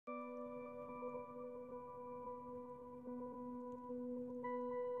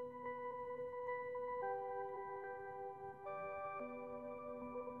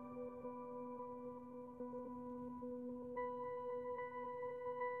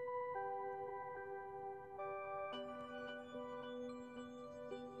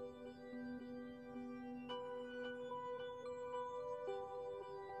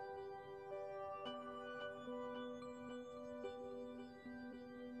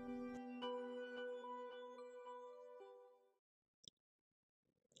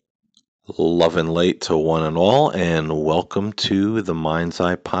Love and light to one and all, and welcome to the Mind's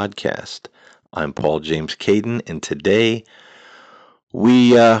Eye Podcast. I'm Paul James Caden, and today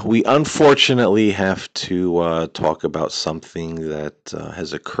we unfortunately have to talk about something that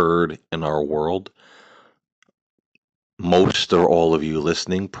has occurred in our world. Most or all of you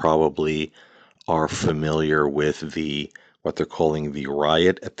listening probably are familiar with the what they're calling the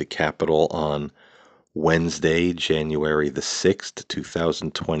riot at the Capitol on Wednesday, January the 6th,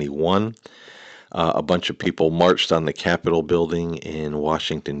 2021. A bunch of people marched on the Capitol building in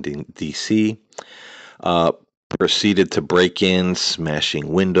Washington, D.C., uh, proceeded to break in,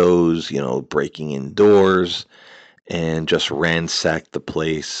 smashing windows, breaking in doors, and just ransacked the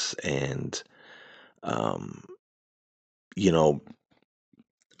place and, um, you know,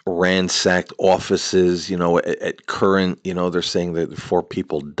 ransacked offices. At current, they're saying that four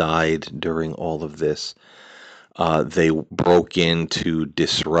people died during all of this. They broke in to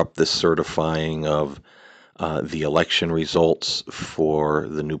disrupt the certifying of the election results for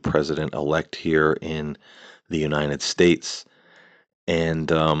the new president elect here in the United States. And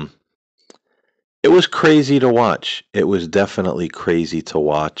it was crazy to watch. It was definitely crazy to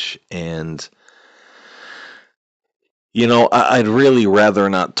watch. And, I'd really rather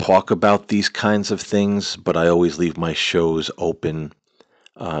not talk about these kinds of things, but I always leave my shows open,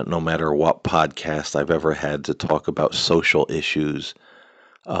 no matter what podcast I've ever had, to talk about social issues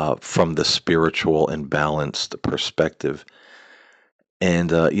from the spiritual and balanced perspective.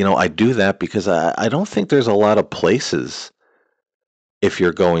 And, I do that because I don't think there's a lot of places, if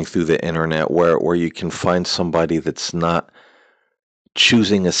you're going through the internet, where you can find somebody that's not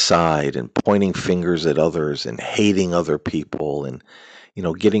choosing a side and pointing fingers at others and hating other people and,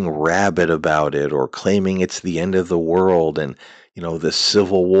 getting rabid about it or claiming it's the end of the world and, the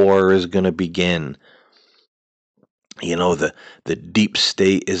civil war is going to begin. The deep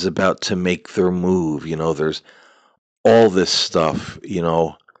state is about to make their move. There's all this stuff,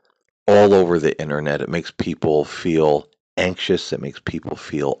 all over the internet. It makes people feel anxious. It makes people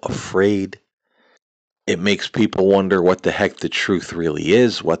feel afraid. It makes people wonder what the heck the truth really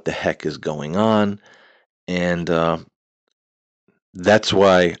is, what the heck is going on. And that's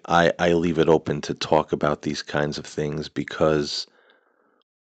why I leave it open to talk about these kinds of things, because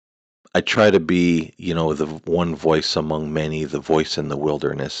I try to be, the one voice among many, the voice in the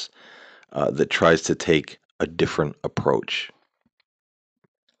wilderness that tries to take a different approach.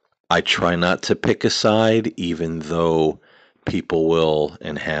 I try not to pick a side, even though people will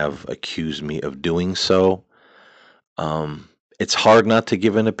and have accused me of doing so. It's hard not to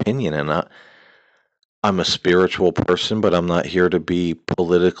give an opinion, and I'm a spiritual person, but I'm not here to be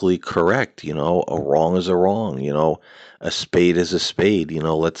politically correct. A wrong is a wrong. A spade is a spade.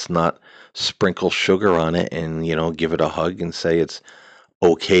 Let's not sprinkle sugar on it and, give it a hug and say it's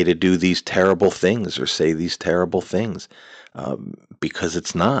okay to do these terrible things or say these terrible things, because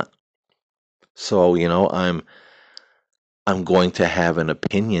it's not. So, I'm going to have an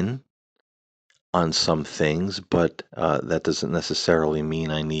opinion on some things, but that doesn't necessarily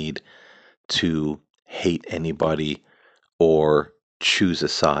mean I need to hate anybody or choose a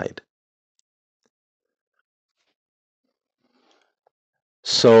side.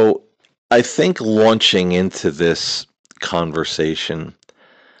 So I think launching into this conversation,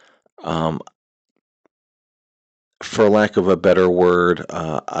 um, for lack of a better word,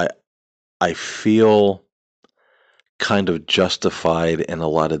 I feel kind of justified in a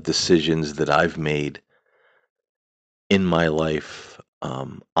lot of decisions that I've made in my life,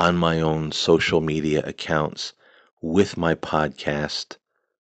 on my own social media accounts, with my podcast,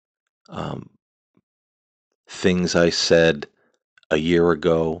 um, things I said a year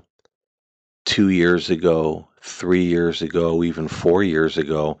ago, 2 years ago, 3 years ago, even 4 years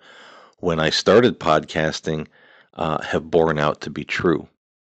ago, when I started podcasting, have borne out to be true.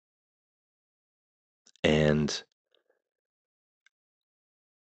 And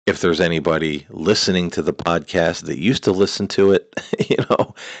if there's anybody listening to the podcast that used to listen to it,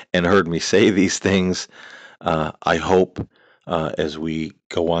 and heard me say these things, I hope, as we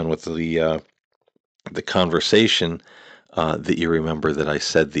go on with the conversation, that you remember that I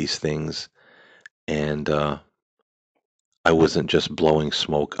said these things, and I wasn't just blowing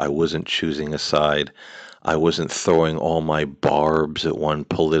smoke. I wasn't choosing a side. I wasn't throwing all my barbs at one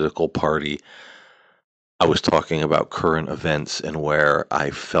political party. I was talking about current events and where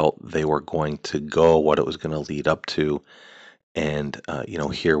I felt they were going to go, what it was going to lead up to, and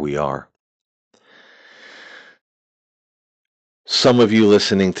here we are. Some of you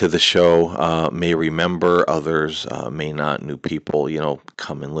listening to the show may remember, others may not. New people,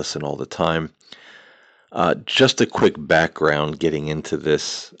 come and listen all the time. Just a quick background getting into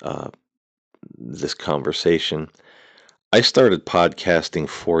this. this conversation. I started podcasting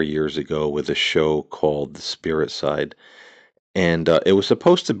 4 years ago with a show called The Spirit Side, and it was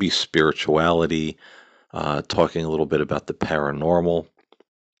supposed to be spirituality, talking a little bit about the paranormal,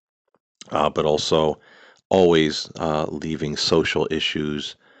 but also always leaving social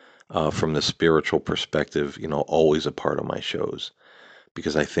issues from the spiritual perspective, always a part of my shows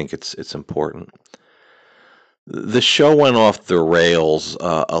because I think it's important. The show went off the rails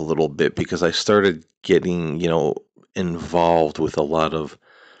a little bit because I started getting, involved with a lot of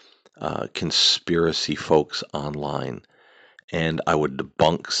conspiracy folks online. And I would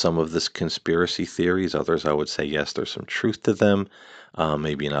debunk some of this conspiracy theories. Others, I would say, yes, there's some truth to them.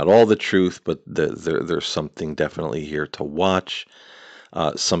 Maybe not all the truth, but there's something definitely here to watch.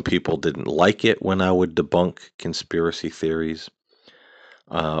 Some people didn't like it when I would debunk conspiracy theories,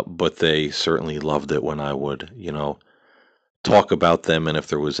 but they certainly loved it when I would, talk about them and if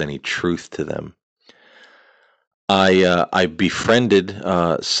there was any truth to them. I befriended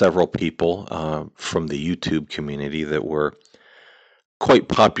several people from the YouTube community that were quite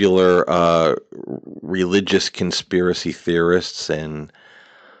popular religious conspiracy theorists, and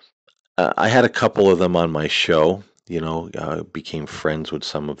I had a couple of them on my show. Became friends with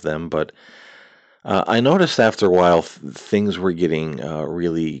some of them, but I noticed after a while things were getting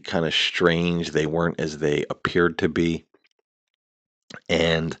really kind of strange. They weren't as they appeared to be,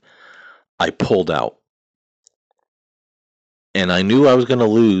 and I pulled out. And I knew I was going to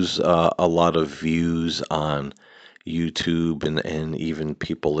lose a lot of views on YouTube and even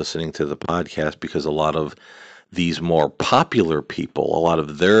people listening to the podcast because a lot of these more popular people, a lot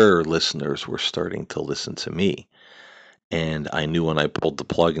of their listeners were starting to listen to me. And I knew when I pulled the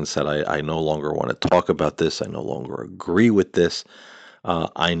plug and said, I no longer want to talk about this, I no longer agree with this,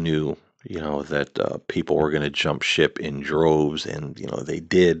 I knew, that people were going to jump ship in droves, and, they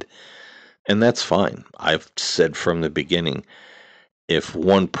did. And that's fine. I've said from the beginning, if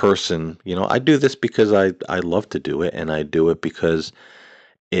one person, I do this because I love to do it, and I do it because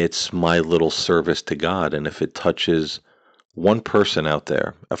it's my little service to God. And if it touches one person out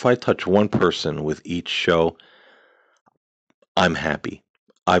there, if I touch one person with each show, I'm happy.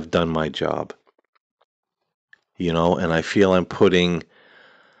 I've done my job, and I feel I'm putting,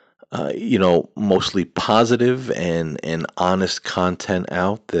 mostly positive and honest content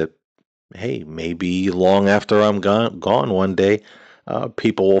out that, hey, maybe long after I'm gone one day,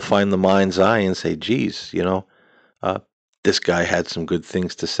 people will find the mind's eye and say, geez, uh, this guy had some good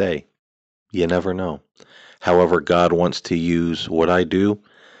things to say. You never know. However, God wants to use what I do,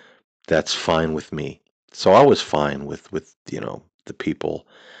 that's fine with me. So I was fine with the people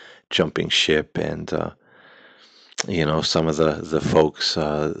jumping ship, and some of the folks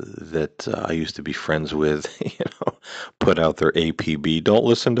that I used to be friends with, put out their APB. Don't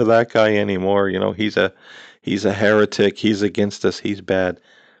listen to that guy anymore. He's a heretic. He's against us. He's bad,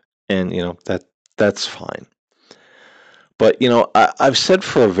 and that's fine. But I've said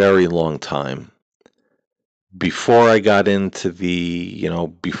for a very long time, before I got into the,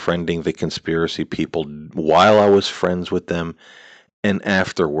 befriending the conspiracy people, while I was friends with them, and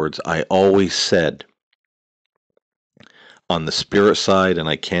afterwards, I always said on the spirit side, and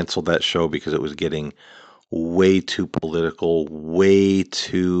I canceled that show because it was getting way too political, way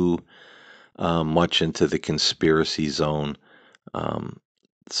too much into the conspiracy zone. Um,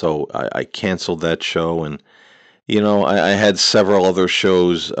 so I canceled that show, and I had several other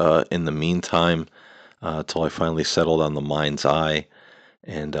shows in the meantime till I finally settled on the Mind's Eye.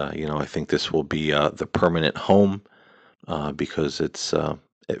 And I think this will be the permanent home because it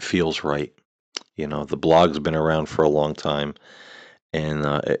feels right. The blog's been around for a long time, and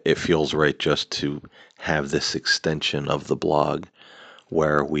it feels right just to have this extension of the blog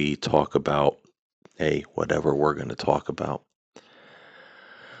where we talk about, hey, whatever we're going to talk about.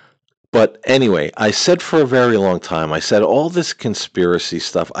 But anyway, I said for a very long time, I said all this conspiracy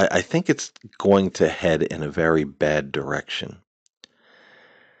stuff, I think it's going to head in a very bad direction.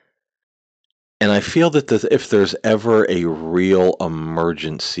 And I feel that if there's ever a real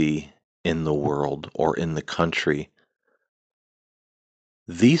emergency in the world or in the country,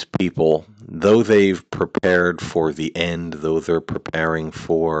 these people, though they've prepared for the end, though they're preparing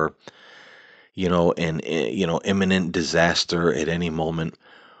for, an imminent disaster at any moment,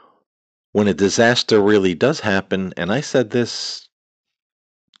 when a disaster really does happen, and I said this,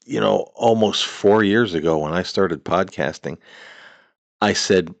 almost 4 years ago when I started podcasting, I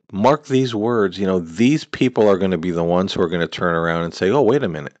said, mark these words, these people are going to be the ones who are going to turn around and say, oh, wait a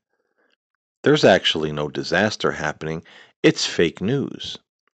minute. There's actually no disaster happening. It's fake news.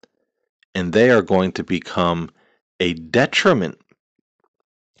 And they are going to become a detriment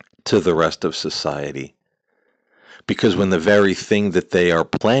to the rest of society. Because when the very thing that they are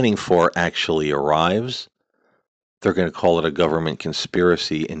planning for actually arrives, they're going to call it a government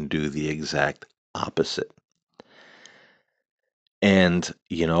conspiracy and do the exact opposite. And,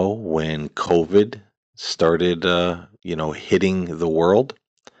 when COVID started, hitting the world,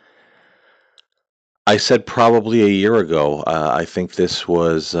 I said probably a year ago, I think this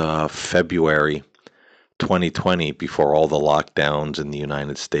was February 2020, before all the lockdowns in the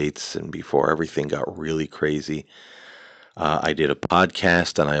United States and before everything got really crazy. I did a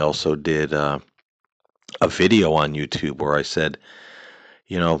podcast and I also did a video on YouTube where I said,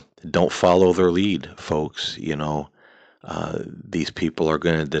 don't follow their lead, folks. These people are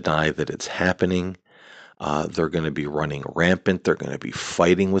going to deny that it's happening. They're going to be running rampant. They're going to be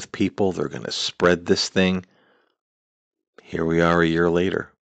fighting with people. They're going to spread this thing. Here we are a year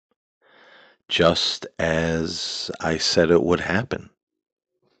later, just as I said it would happen.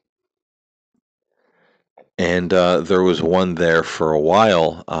 And there was one there for a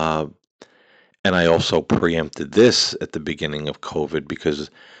while. And I also preempted this at the beginning of COVID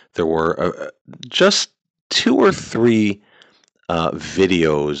because there were just 2 or 3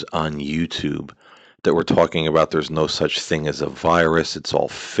 videos on YouTube that were talking about there's no such thing as a virus. It's all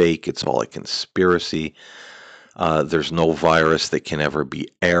fake. It's all a conspiracy. There's no virus that can ever be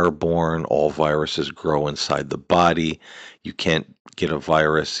airborne. All viruses grow inside the body. You can't get a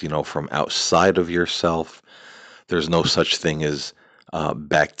virus, from outside of yourself. There's no such thing as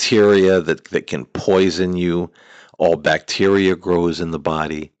bacteria that can poison you. All bacteria grows in the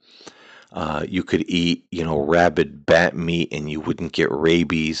body. You could eat, rabid bat meat and you wouldn't get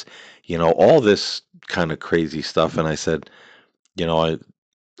rabies. All this kind of crazy stuff. And I said, I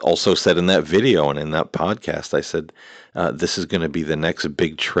also said in that video and in that podcast, I said, this is going to be the next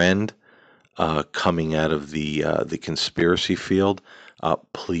big trend coming out of the conspiracy field.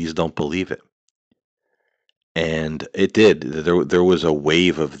 Please don't believe it. And it did. There was a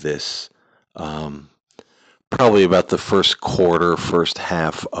wave of this, probably about the first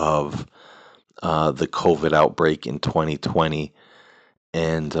half of the COVID outbreak in 2020,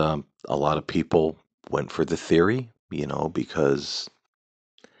 and a lot of people went for the theory, because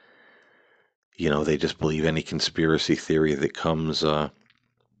they just believe any conspiracy theory that comes over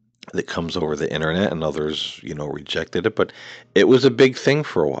the internet, and others rejected it. But it was a big thing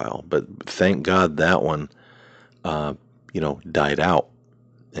for a while. But thank God that one died out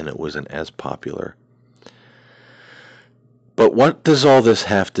and it wasn't as popular. But what does all this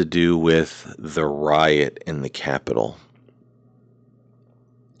have to do with the riot in the Capitol?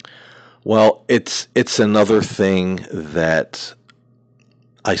 Well, it's another thing that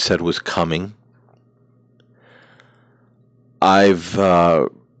I said was coming. I've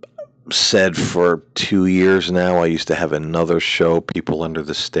said for 2 years now, I used to have another show, People Under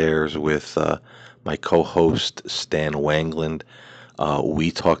the Stairs, with my co-host Stan Wangland.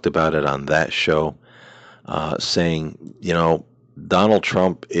 We talked about it on that show, saying, Donald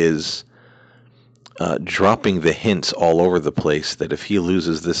Trump is dropping the hints all over the place that if he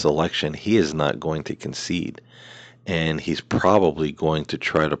loses this election, he is not going to concede. And he's probably going to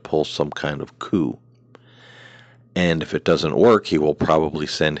try to pull some kind of coup. And if it doesn't work, he will probably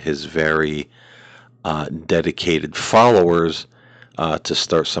send his very dedicated followers to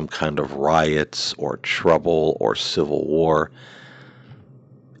start some kind of riots or trouble or civil war.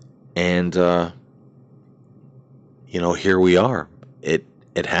 And, here we are. It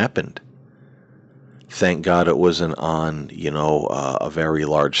happened. Thank God it wasn't on, a very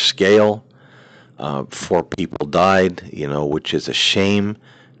large scale. 4 people died, which is a shame.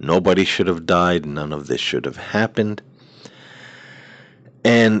 Nobody should have died. None of this should have happened.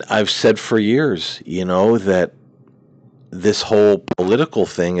 And I've said for years, that this whole political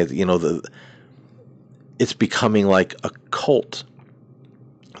thing, it's becoming like a cult.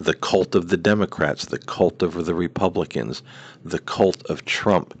 The cult of the Democrats, the cult of the Republicans, the cult of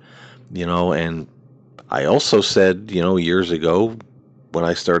Trump, and I also said, years ago when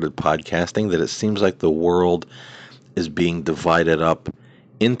I started podcasting that it seems like the world is being divided up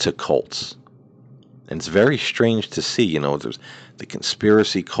into cults. And it's very strange to see, there's the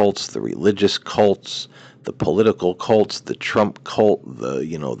conspiracy cults, the religious cults, the political cults, the Trump cult,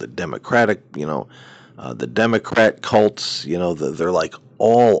 the Democratic, the Democrat cults, they're like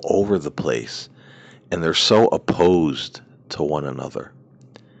all over the place. And they're so opposed to one another.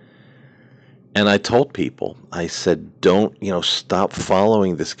 And I told people, I said, don't, stop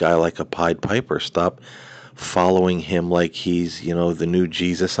following this guy like a Pied Piper. Stop following him like he's, the new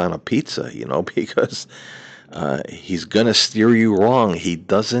Jesus on a pizza, because he's going to steer you wrong. He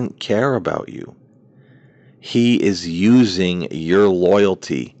doesn't care about you. He is using your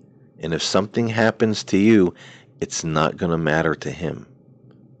loyalty And if something happens to you, it's not going to matter to him.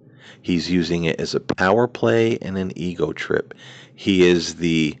 He's using it as a power play and an ego trip. He is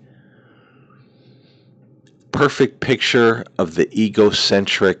the perfect picture of the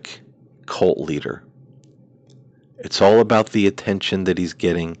egocentric cult leader. It's all about the attention that he's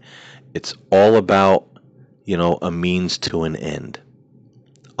getting. It's all about, a means to an end.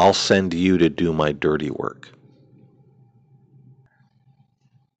 I'll send you to do my dirty work.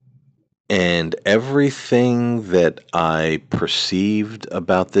 And everything that I perceived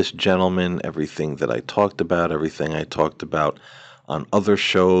about this gentleman, everything that I talked about, everything I talked about on other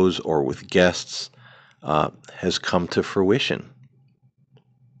shows or with guests, has come to fruition.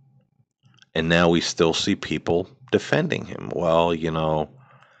 And now we still see people defending him. Well,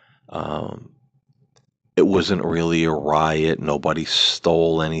 it wasn't really a riot. Nobody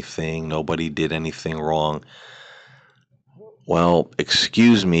stole anything. Nobody did anything wrong. Well,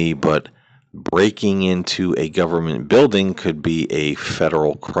 excuse me, but breaking into a government building could be a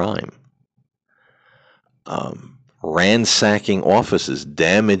federal crime. Ransacking offices,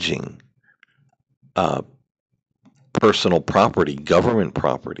 damaging uh, personal property, government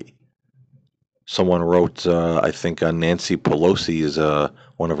property. Someone wrote, I think, on Nancy Pelosi's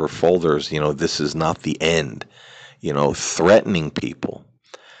one of her folders, this is not the end, threatening people.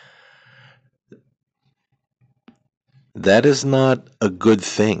 That is not a good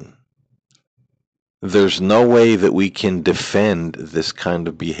thing. There's no way that we can defend this kind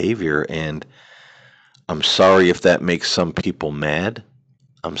of behavior, and I'm sorry if that makes some people mad.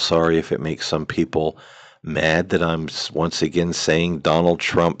 I'm sorry if it makes some people mad that I'm once again saying Donald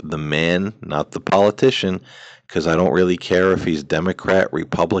Trump, the man, not the politician, because I don't really care if he's Democrat,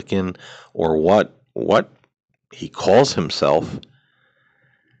 Republican, or what he calls himself.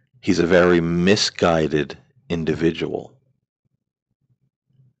 He's a very misguided individual.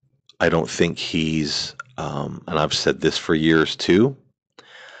 I don't think he's, and I've said this for years too,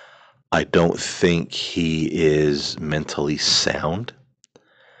 I don't think he is mentally sound.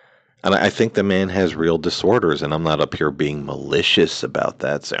 And I think the man has real disorders, and I'm not up here being malicious about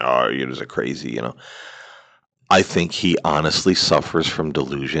that, saying, oh, you're just a crazy. I think he honestly suffers from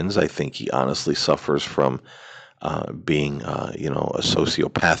delusions. I think he honestly suffers from being, a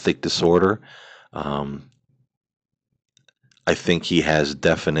sociopathic disorder. Um, I think he has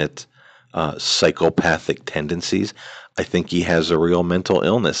definite psychopathic tendencies. I think he has a real mental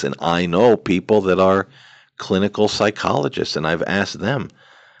illness. And I know people that are clinical psychologists, and I've asked them,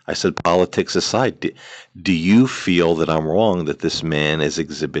 I said, politics aside, do you feel that I'm wrong that this man is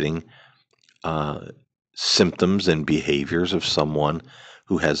exhibiting uh, symptoms and behaviors of someone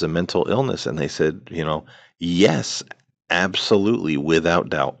who has a mental illness? And they said, yes, absolutely, without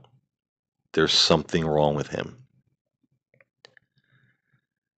doubt. There's something wrong with him.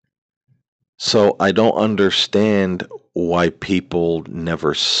 So I don't understand why people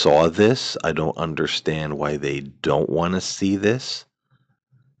never saw this. I don't understand why they don't want to see this.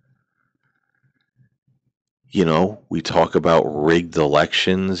 We talk about rigged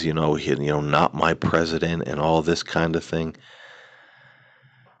elections, not my president and all this kind of thing.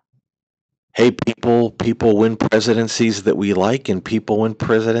 Hey, people win presidencies that we like and people win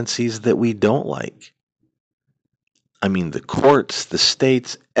presidencies that we don't like. I mean, the courts, the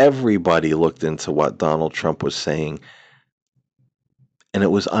states, everybody looked into what Donald Trump was saying, and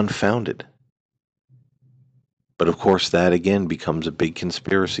it was unfounded. But of course, that again becomes a big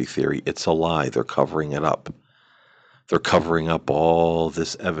conspiracy theory. It's a lie. They're covering it up. They're covering up all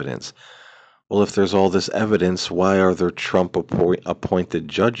this evidence. Well, if there's all this evidence, why are there Trump appointed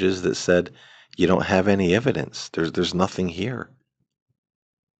judges that said you don't have any evidence? There's nothing here.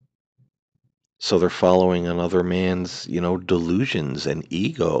 So they're following another man's, delusions and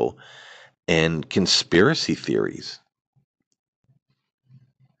ego and conspiracy theories.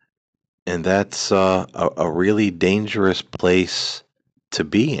 And that's a really dangerous place to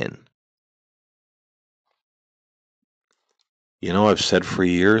be in. I've said for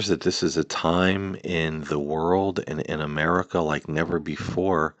years that this is a time in the world and in America like never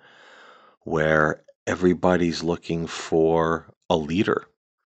before where everybody's looking for a leader.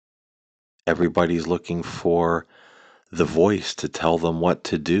 Everybody's looking for the voice to tell them what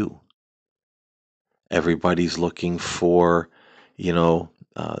to do. Everybody's looking for,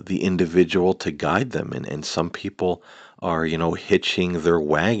 the individual to guide them. And some people are, hitching their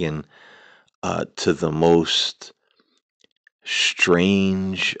wagon to the most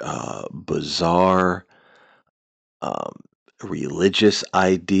strange, bizarre, um, religious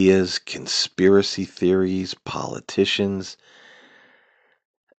ideas, conspiracy theories, politicians.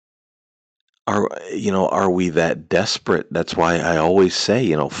 Are we that desperate? That's why I always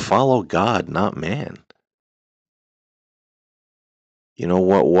say, follow God, not man.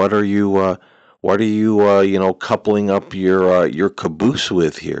 What are you coupling up your caboose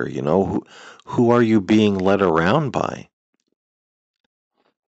with here? Who are you being led around by?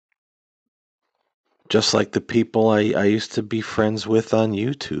 Just like the people I used to be friends with on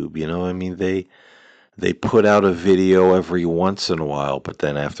YouTube, I mean they put out a video every once in a while, but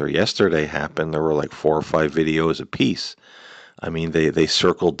then after yesterday happened, there were like four or five videos a piece. I mean, they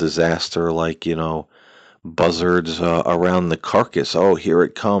circled disaster like, buzzards around the carcass. Oh, here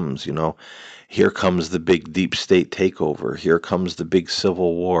it comes, here comes the big deep state takeover. Here comes the big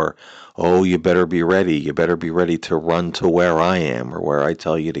civil war. Oh, you better be ready. You better be ready to run to where I am or where I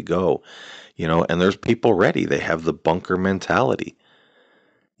tell you to go. And there's people ready. They have the bunker mentality.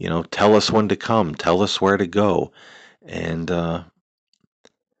 Tell us when to come, tell us where to go. And, they're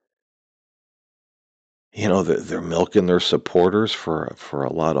milking their supporters for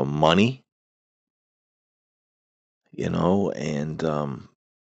a lot of money, and,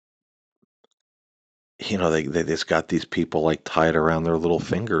 they just got these people like tied around their little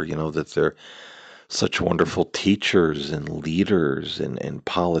finger, that they're such wonderful teachers and leaders and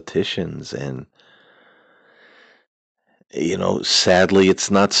politicians. And, sadly, it's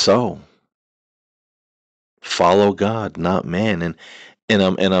not so. Follow God, not man. And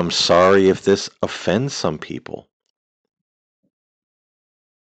I'm sorry if this offends some people,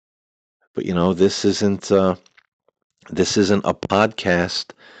 but this isn't a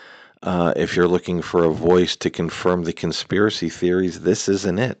podcast. If you're looking for a voice to confirm the conspiracy theories, this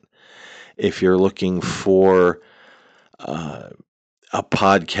isn't it. If you're looking for uh, a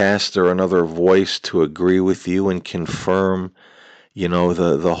podcast or another voice to agree with you and confirm,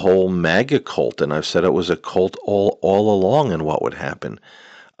 the whole MAGA cult, and I've said it was a cult all along, and what would happen,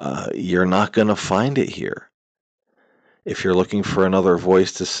 you're not going to find it here. If you're looking for another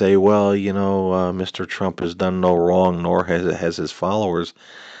voice to say, well, Mr. Trump has done no wrong, nor has his followers,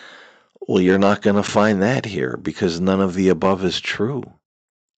 well, you're not going to find that here because none of the above is true.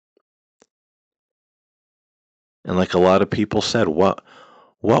 And like a lot of people said, what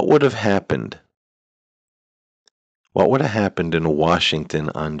would have happened? What would have happened in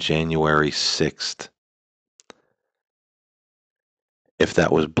Washington on January 6th if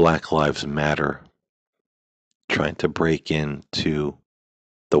that was Black Lives Matter trying to break into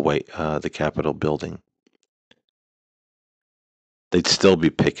the Capitol building? They'd still be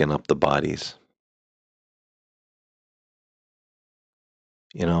picking up the bodies.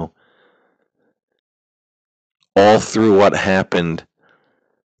 You know, all through what happened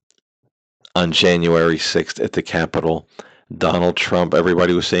on January 6th at the Capitol, Donald Trump,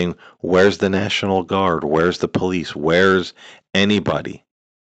 everybody was saying, where's the National Guard? Where's the police? Where's anybody?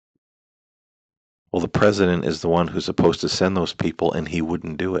 Well, the president is the one who's supposed to send those people, and he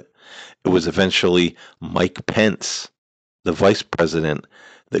wouldn't do it. It was eventually Mike Pence, the vice president,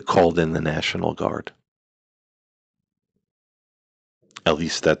 that called in the National Guard. At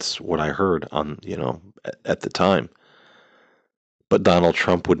least that's what I heard at the time. But Donald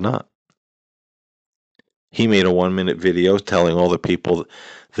Trump would not. He made a 1-minute video telling all the people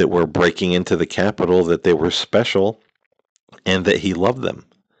that were breaking into the Capitol that they were special and that he loved them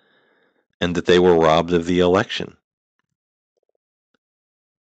and that they were robbed of the election.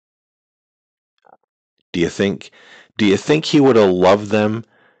 Do you think he would have loved them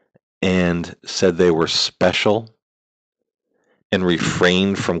and said they were special and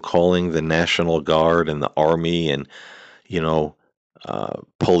refrained from calling the National Guard and the Army and,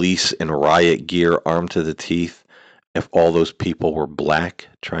 police in riot gear armed to the teeth if all those people were black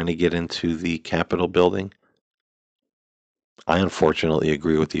trying to get into the Capitol building? I unfortunately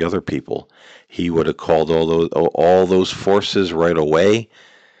agree with the other people. He would have called all those forces right away,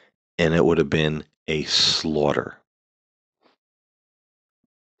 and it would have been a slaughter.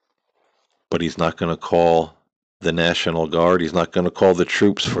 But he's not going to call the National Guard. He's not going to call the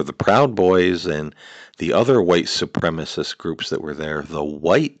troops for the Proud Boys and the other white supremacist groups that were there. The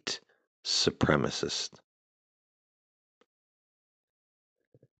white supremacists.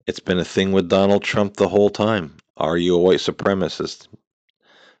 It's been a thing with Donald Trump the whole time. Are you a white supremacist?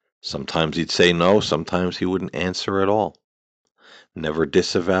 Sometimes he'd say no, sometimes he wouldn't answer at all. Never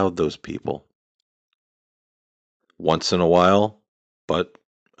disavowed those people. Once in a while, but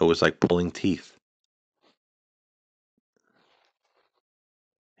it was like pulling teeth.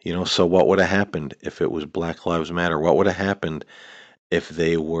 So what would have happened if it was Black Lives Matter? What would have happened if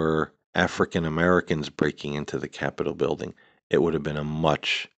they were African Americans breaking into the Capitol building? It would have been a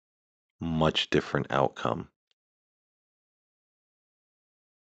much, much different outcome.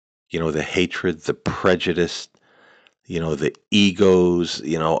 The hatred, the prejudice, the egos,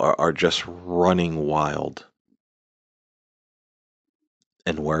 are just running wild.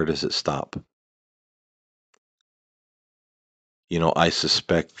 And where does it stop? I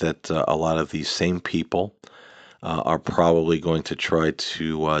suspect that a lot of these same people are probably going to try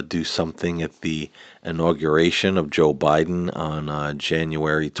to do something at the inauguration of Joe Biden on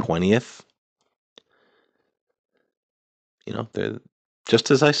January 20th. They're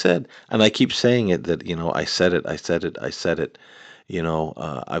just as I said, and I keep saying it that, I said it, I said it, I said it.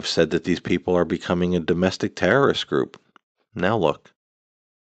 I've said that these people are becoming a domestic terrorist group. Now look,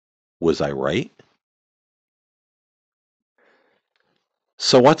 was I right?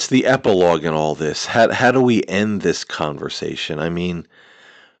 So what's the epilogue in all this? How do we end this conversation? I mean,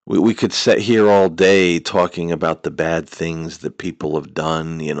 we could sit here all day talking about the bad things that people have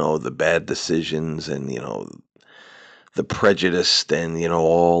done, the bad decisions and, the prejudice and,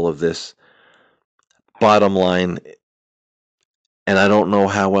 all of this. Bottom line, and I don't know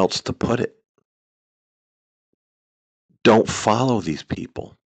how else to put it, don't follow these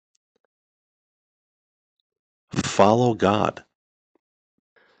people. Follow God.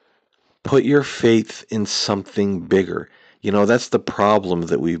 Put your faith in something bigger. That's the problem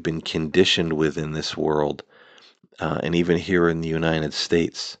that we've been conditioned with in this world, and even here in the United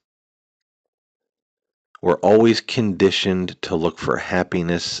States. We're always conditioned to look for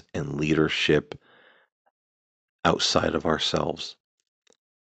happiness and leadership outside of ourselves.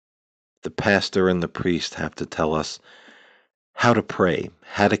 The pastor and the priest have to tell us how to pray,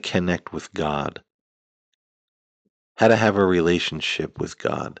 how to connect with God, how to have a relationship with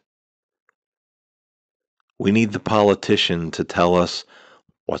God. We need the politician to tell us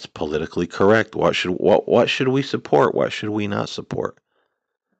what's politically correct, what should we support, what should we not support.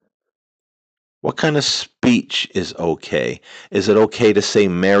 What kind of speech is okay? Is it okay to say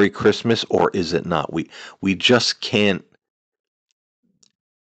Merry Christmas or is it not? We just can't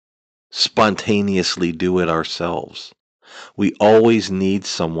spontaneously do it ourselves. We always need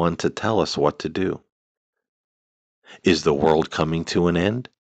someone to tell us what to do. Is the world coming to an end?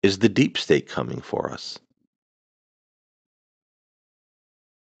 Is the deep state coming for us?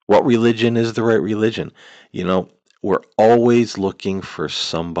 What religion is the right religion? You know, we're always looking for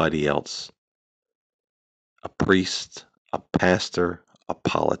somebody else, a priest, a pastor, a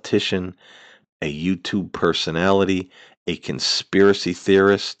politician, a YouTube personality, a conspiracy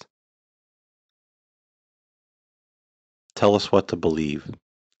theorist. Tell us what to believe.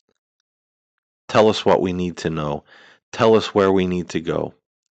 Tell us what we need to know. Tell us where we need to go.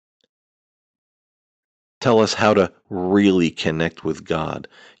 Tell us how to really connect with God.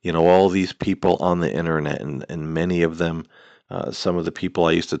 All these people on the internet, and many of them, some of the people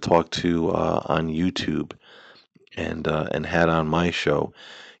I used to talk to on YouTube and had on my show,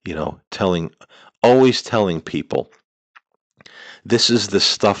 always telling people this is the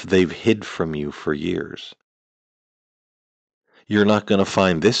stuff they've hid from you for years. You're not going to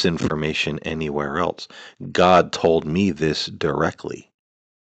find this information anywhere else. God told me this directly.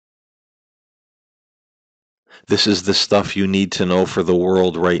 This is the stuff you need to know for the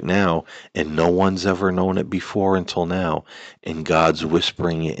world right now, and no one's ever known it before until now. And God's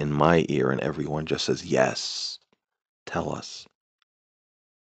whispering it in my ear, and everyone just says, yes, tell us,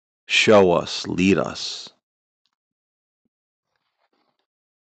 show us, lead us.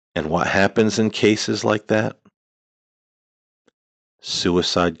 And what happens in cases like that?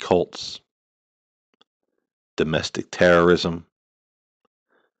 Suicide cults, domestic terrorism,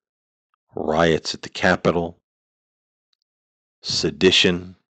 riots at the Capitol,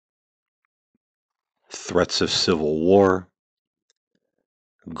 sedition, threats of civil war,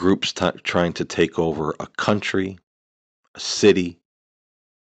 groups trying to take over a country, a city,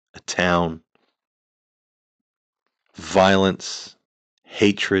 a town, violence,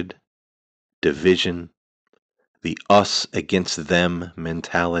 hatred, division, the us against them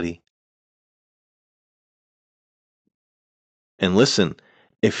mentality. And listen,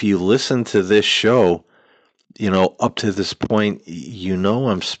 if you listen to this show, up to this point,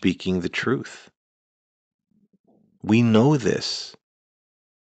 I'm speaking the truth. We know this.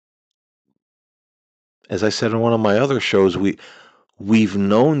 As I said in one of my other shows, we've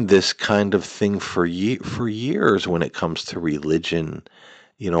known this kind of thing for years when it comes to religion,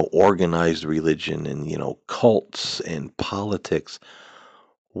 organized religion and, cults and politics.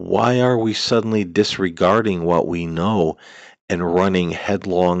 Why are we suddenly disregarding what we know and running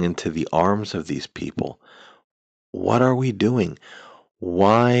headlong into the arms of these people? What are we doing?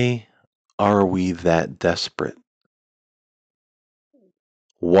 Why are we that desperate?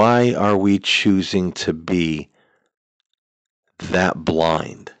 Why are we choosing to be that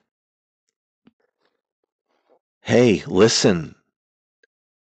blind? Hey, listen,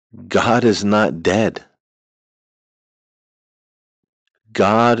 God is not dead.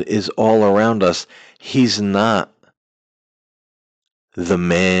 God is all around us. He's not the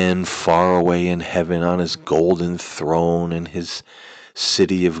man far away in heaven on his golden throne and his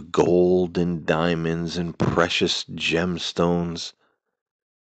city of gold and diamonds and precious gemstones,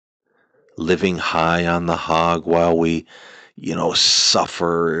 living high on the hog while we,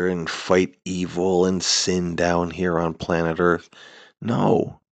 suffer and fight evil and sin down here on planet Earth.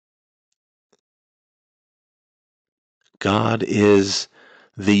 No, God is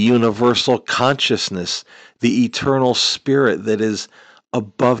the universal consciousness, the eternal spirit that is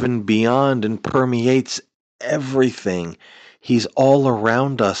above and beyond and permeates everything. He's all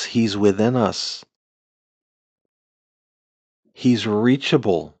around us, He's within us, He's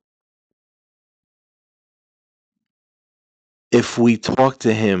reachable. If we talk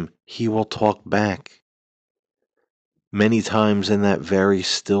to Him, He will talk back, many times in that very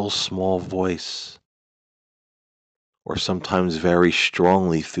still small voice, or sometimes very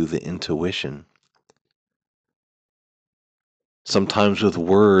strongly through the intuition. Sometimes with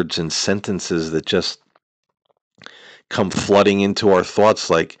words and sentences that just come flooding into our thoughts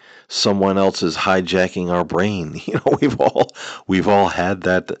like someone else is hijacking our brain. We've all had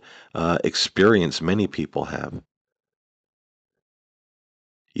that experience. Many people have.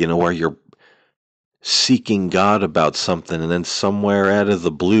 Where you're seeking God about something, and then somewhere out of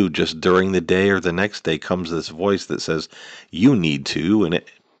the blue, just during the day or the next day, comes this voice that says, "You need to," and it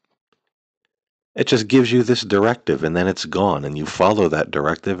just gives you this directive, and then it's gone, and you follow that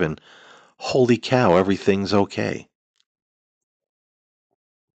directive, and holy cow, everything's okay.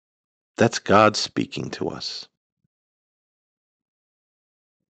 That's God speaking to us.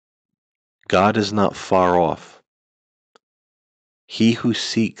 God is not far off. He who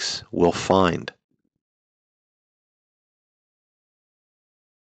seeks will find.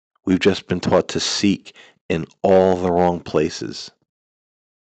 We've just been taught to seek in all the wrong places.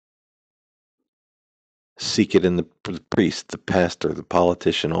 Seek it in the priest, the pastor, the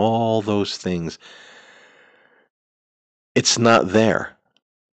politician, all those things. It's not there.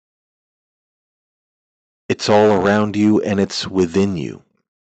 It's all around you and it's within you.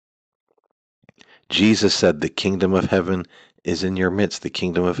 Jesus said, "The kingdom of heaven is in your midst. The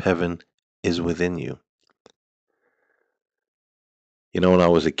kingdom of heaven is within you." When I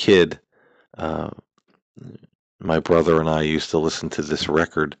was a kid, uh, my brother and I used to listen to this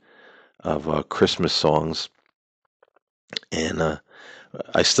record of Christmas songs, and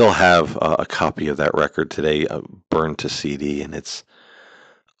I still have a copy of that record today, burned to CD, and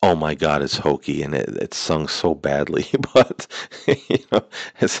oh my God, it's hokey and it's sung so badly. But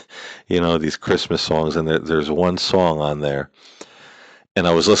it's these Christmas songs, and there's one song on there, and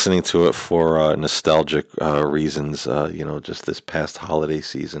I was listening to it for nostalgic reasons, just this past holiday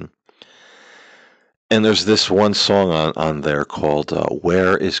season. And there's this one song on there called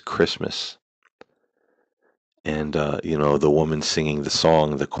 "Where Is Christmas?" And the woman singing the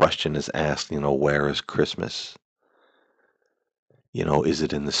song, the question is asked, where is Christmas? Is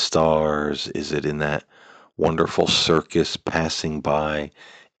it in the stars? Is it in that wonderful circus passing by?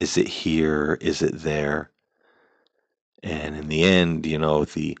 Is it here? Is it there? And in the end,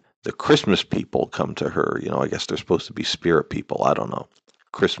 the Christmas people come to her. I guess they're supposed to be spirit people. I don't know.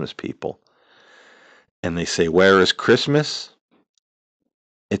 Christmas people. And they say, "Where is Christmas?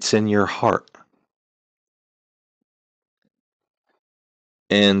 It's in your heart."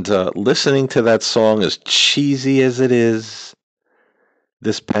 And listening to that song, as cheesy as it is,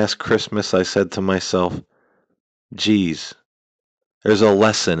 this past Christmas, I said to myself, geez, there's a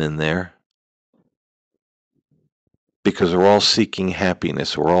lesson in there, because we're all seeking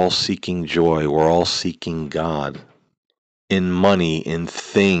happiness, we're all seeking joy, we're all seeking God in money, in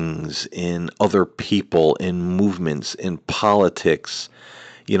things, in other people, in movements, in politics,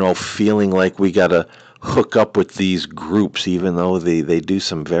 feeling like we got to hook up with these groups, even though they do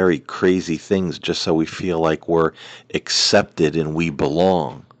some very crazy things just so we feel like we're accepted and we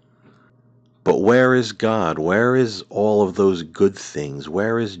belong. But where is God? Where is all of those good things?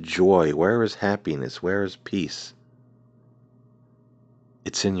 Where is joy? Where is happiness? Where is peace?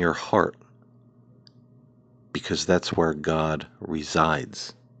 It's in your heart, because that's where God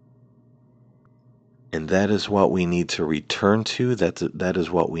resides. And that is what we need to return to. That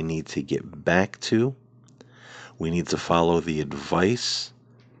is what we need to get back to. We need to follow the advice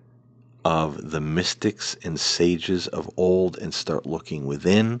of the mystics and sages of old and start looking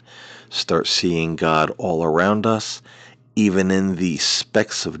within, start seeing God all around us, even in the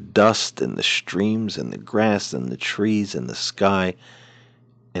specks of dust and the streams and the grass and the trees and the sky,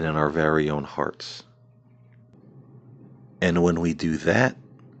 and in our very own hearts. And when we do that,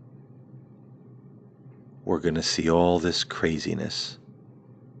 we're going to see all this craziness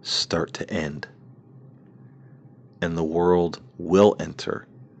start to end. And the world will enter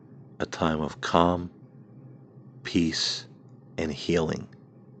a time of calm, peace, and healing.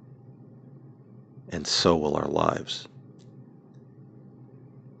 And so will our lives.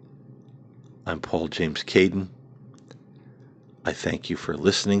 I'm Paul James Caden. I thank you for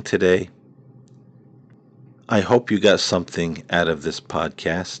listening today. I hope you got something out of this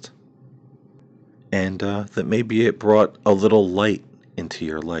podcast, and that maybe it brought a little light into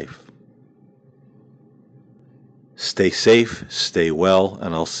your life. Stay safe, stay well,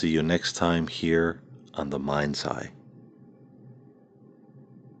 and I'll see you next time here on The Mind's Eye.